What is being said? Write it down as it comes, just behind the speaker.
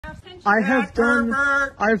I've done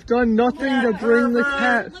nothing to bring the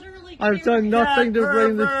cat. I've done nothing to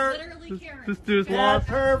bring the. This dude's lost.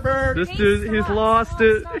 This dude, he's lost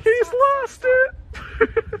it. He's lost it.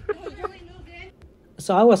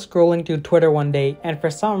 So I was scrolling through Twitter one day, and for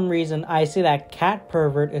some reason I see that cat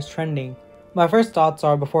pervert is trending. My first thoughts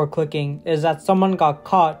are, before clicking, is that someone got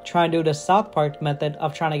caught trying to do the South Park method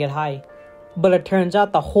of trying to get high. But it turns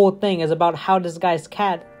out the whole thing is about how this guy's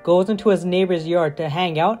cat goes into his neighbor's yard to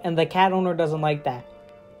hang out, and the cat owner doesn't like that.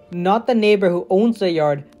 Not the neighbor who owns the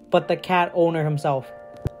yard, but the cat owner himself.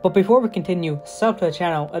 But before we continue, sub to the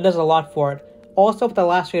channel, it does a lot for it. Also, with the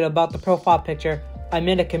last video about the profile picture, I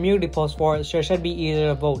made a community post for it, so it should be easier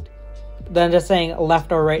to vote than just saying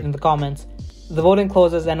left or right in the comments. The voting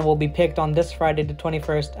closes and it will be picked on this Friday the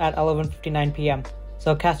 21st at 11:59 p.m.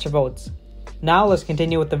 So cast your votes. Now let's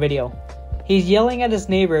continue with the video. He's yelling at his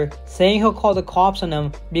neighbor, saying he'll call the cops on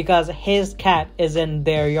him because his cat is in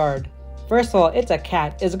their yard. First of all, it's a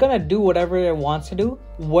cat. It's gonna do whatever it wants to do,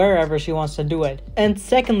 wherever she wants to do it. And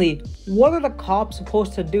secondly, what are the cops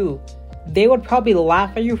supposed to do? They would probably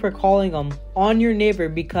laugh at you for calling them on your neighbor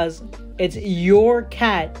because it's your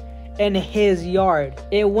cat in his yard.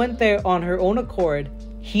 It went there on her own accord.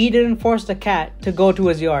 He didn't force the cat to go to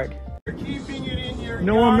his yard. You're keeping it in your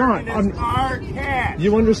No, yard, I'm not. and it's our cat.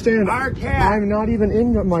 You understand? Our cat. I'm not even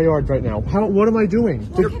in my yard right now. What am I doing?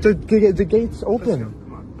 The gate's open.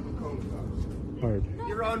 Hard.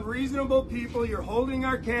 You're unreasonable people. You're holding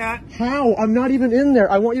our cat. How? I'm not even in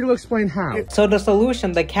there. I want you to explain how. So the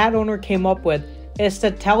solution the cat owner came up with is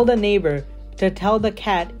to tell the neighbor to tell the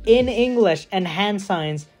cat in English and hand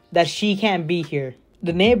signs that she can't be here.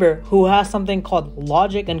 The neighbor, who has something called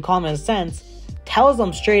logic and common sense, tells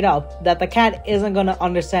them straight up that the cat isn't gonna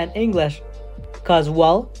understand English cause,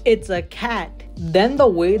 well, it's a cat. Then the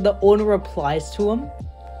way the owner replies to him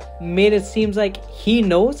made it seem like he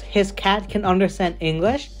knows his cat can understand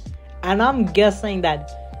English, and I'm guessing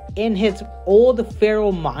that in his old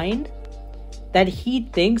feral mind that he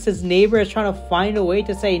thinks his neighbor is trying to find a way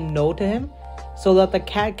to say no to him so that the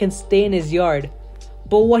cat can stay in his yard.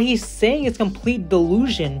 But what he's saying is complete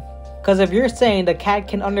delusion. Because if you're saying the cat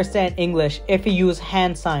can understand English if you use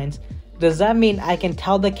hand signs, does that mean I can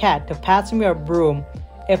tell the cat to pass me a broom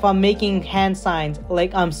if I'm making hand signs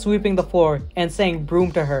like I'm sweeping the floor and saying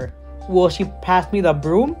broom to her? Will she pass me the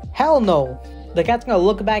broom? Hell no. The cat's gonna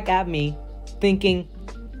look back at me thinking,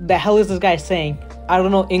 the hell is this guy saying? I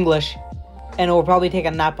don't know English, and it will probably take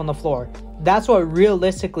a nap on the floor. That's what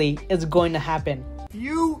realistically is going to happen.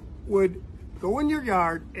 You would go in your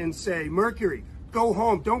yard and say, Mercury, go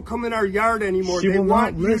home. Don't come in our yard anymore. She will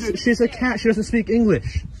not listen. She's a cat. She doesn't speak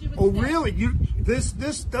English. Oh, really? This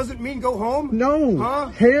doesn't mean go home? No. Huh?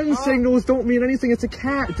 Hand signals don't mean anything. It's a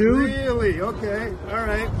cat, dude. Really? Okay. All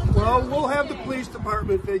right. Well, we'll have the police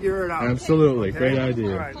department figure it out. Absolutely. Okay? Great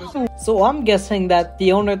idea. All right. So I'm guessing that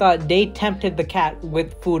the owner thought they tempted the cat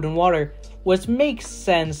with food and water, which makes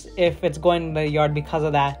sense if it's going in the yard because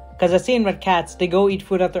of that. Because I've seen with cats, they go eat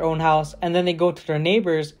food at their own house and then they go to their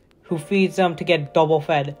neighbors who feeds them to get double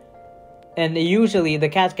fed. And usually the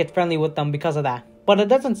cats get friendly with them because of that. But it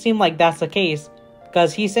doesn't seem like that's the case,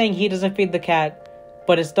 because he's saying he doesn't feed the cat,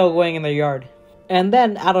 but it's still going in their yard. And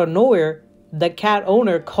then out of nowhere, the cat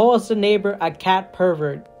owner calls the neighbor a cat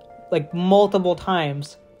pervert, like multiple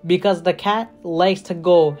times, because the cat likes to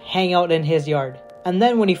go hang out in his yard. And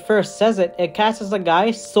then when he first says it, it catches the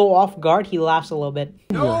guy so off guard he laughs a little bit.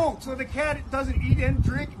 No, so the cat doesn't eat and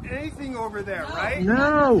drink anything over there, right?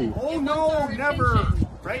 No. Oh, no, never.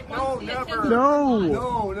 Right? No, never. No.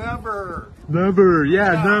 No, never. Never.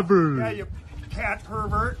 Yeah, never. Yeah, you cat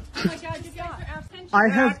pervert. Oh my God, you guys are absent.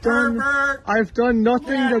 I've done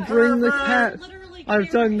nothing to bring the cat.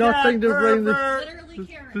 I've done nothing to bring the.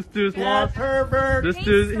 This dude's lost. Pervert. This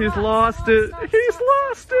dude, he's lost it. He's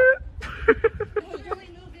lost it.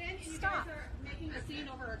 Stop making a scene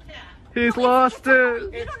over a cat. He's lost it.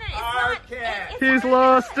 It's our cat. He's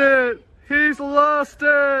lost it. He's lost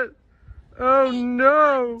it. Oh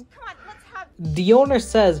no. Come on, let's have. The owner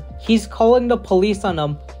says he's calling the police on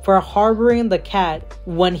him for harboring the cat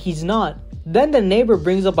when he's not. Then the neighbor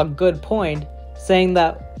brings up a good point, saying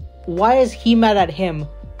that why is he mad at him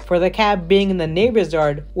for the cat being in the neighbor's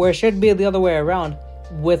yard where it should be the other way around,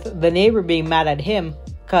 with the neighbor being mad at him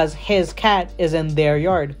because his cat is in their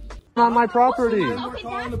yard. On my property. Then we're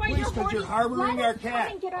calling the police because you're harboring our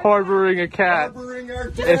cat. Harboring a cat. Harboring our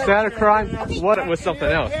cat. Is that a crime? What? It was something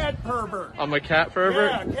You're a else. cat pervert. I'm a cat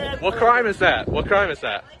pervert? Yeah, cat What pervert. crime is that? What crime is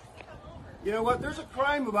that? You know what? There's a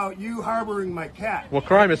crime about you harboring my cat. What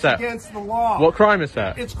crime is It's that? against the law. What crime is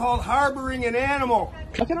that? It's called harboring an animal.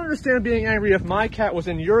 I can understand being angry if my cat was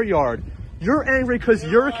in your yard You're angry because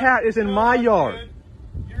your cat is in my yard.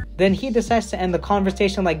 Then he decides to end the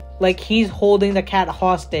conversation like he's holding the cat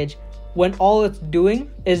hostage, when all it's doing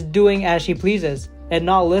is doing as she pleases and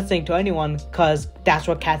not listening to anyone, cause that's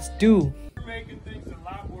what cats do. You're making things a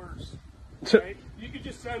lot worse. Right? You could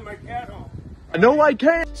just send my cat home. No, I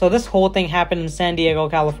can't. So this whole thing happened in San Diego,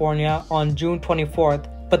 California on June 24th,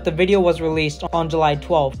 but the video was released on July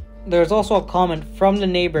 12th. There's also a comment from the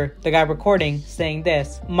neighbor, the guy recording, saying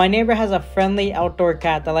this: "My neighbor has a friendly outdoor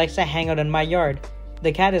cat that likes to hang out in my yard.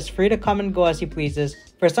 The cat is free to come and go as he pleases.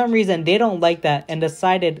 For some reason, they don't like that and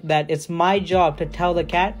decided that it's my job to tell the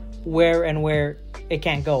cat where it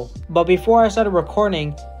can't go. But before I started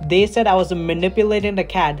recording, they said I was manipulating the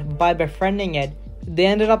cat by befriending it. They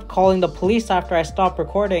ended up calling the police after I stopped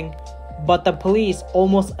recording, but the police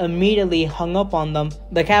almost immediately hung up on them.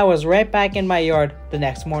 The cat was right back in my yard the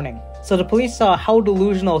next morning." So the police saw how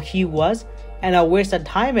delusional he was and how waste of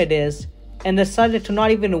time it is, and decided to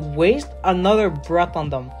not even waste another breath on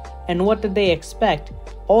them. And what did they expect?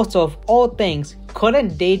 Also, of all things,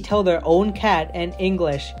 couldn't they tell their own cat in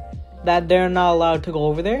English that they're not allowed to go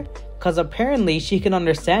over there? Because apparently she can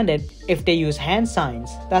understand it if they use hand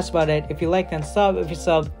signs. That's about it. If you like, then sub. If you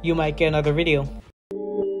sub, you might get another video.